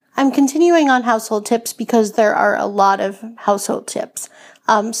I'm continuing on household tips because there are a lot of household tips.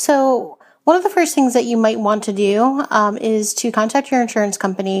 So one of the first things that you might want to do is to contact your insurance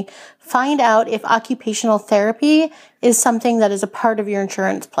company, find out if occupational therapy is something that is a part of your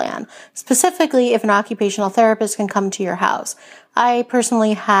insurance plan. Specifically, if an occupational therapist can come to your house. I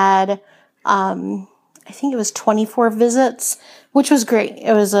personally had, I think it was 24 visits, which was great.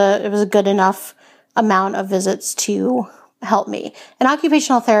 It was a good enough amount of visits to help me. An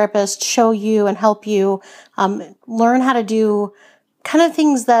occupational therapist show you and help you learn how to do kind of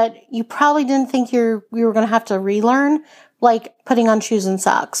things that you probably didn't think you were going to have to relearn, like putting on shoes and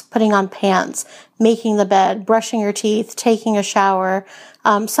socks, putting on pants, making the bed, brushing your teeth, taking a shower.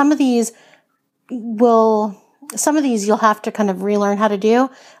 Some of these you'll have to kind of relearn how to do.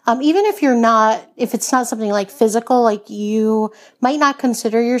 Even if it's not something like physical, like you might not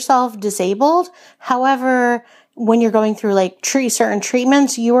consider yourself disabled. However, when you're going through like certain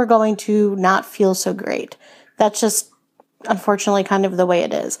treatments, you are going to not feel so great. That's just unfortunately kind of the way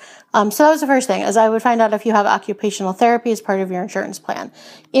it is. So that was the first thing, is I would find out if you have occupational therapy as part of your insurance plan.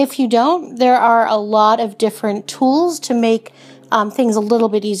 If you don't, there are a lot of different tools to make things a little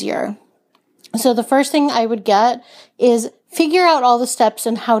bit easier. So the first thing I would get is figure out all the steps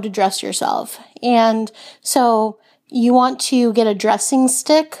and how to dress yourself. And so you want to get a dressing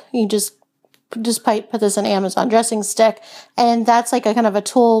stick. You just put this in Amazon, dressing stick. And that's like a kind of a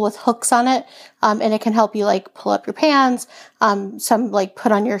tool with hooks on it. And it can help you like pull up your pants, some like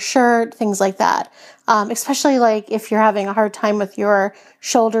put on your shirt, things like that. Especially like if you're having a hard time with your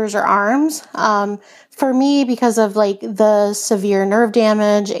shoulders or arms. For me, because of like the severe nerve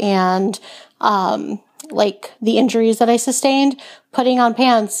damage and, like the injuries that I sustained, putting on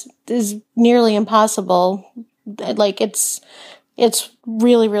pants is nearly impossible. Like it's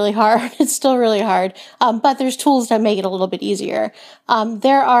really, really hard. It's still really hard. But there's tools that make it a little bit easier.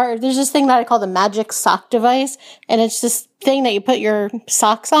 There's this thing that I call the magic sock device, and it's this thing that you put your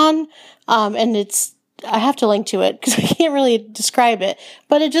socks on. And I have to link to it because I can't really describe it,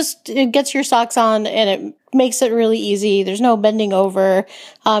 but it gets your socks on and it makes it really easy. There's no bending over.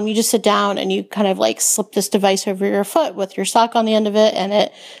 You just sit down and you kind of like slip this device over your foot with your sock on the end of it, and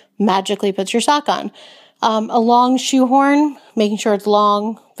it magically puts your sock on. A long shoehorn, making sure it's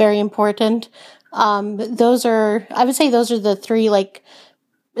long, very important. I would say those are the three like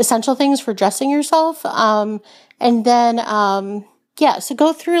essential things for dressing yourself. And then, so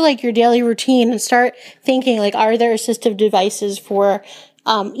go through like your daily routine and start thinking like, are there assistive devices for,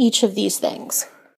 each of these things?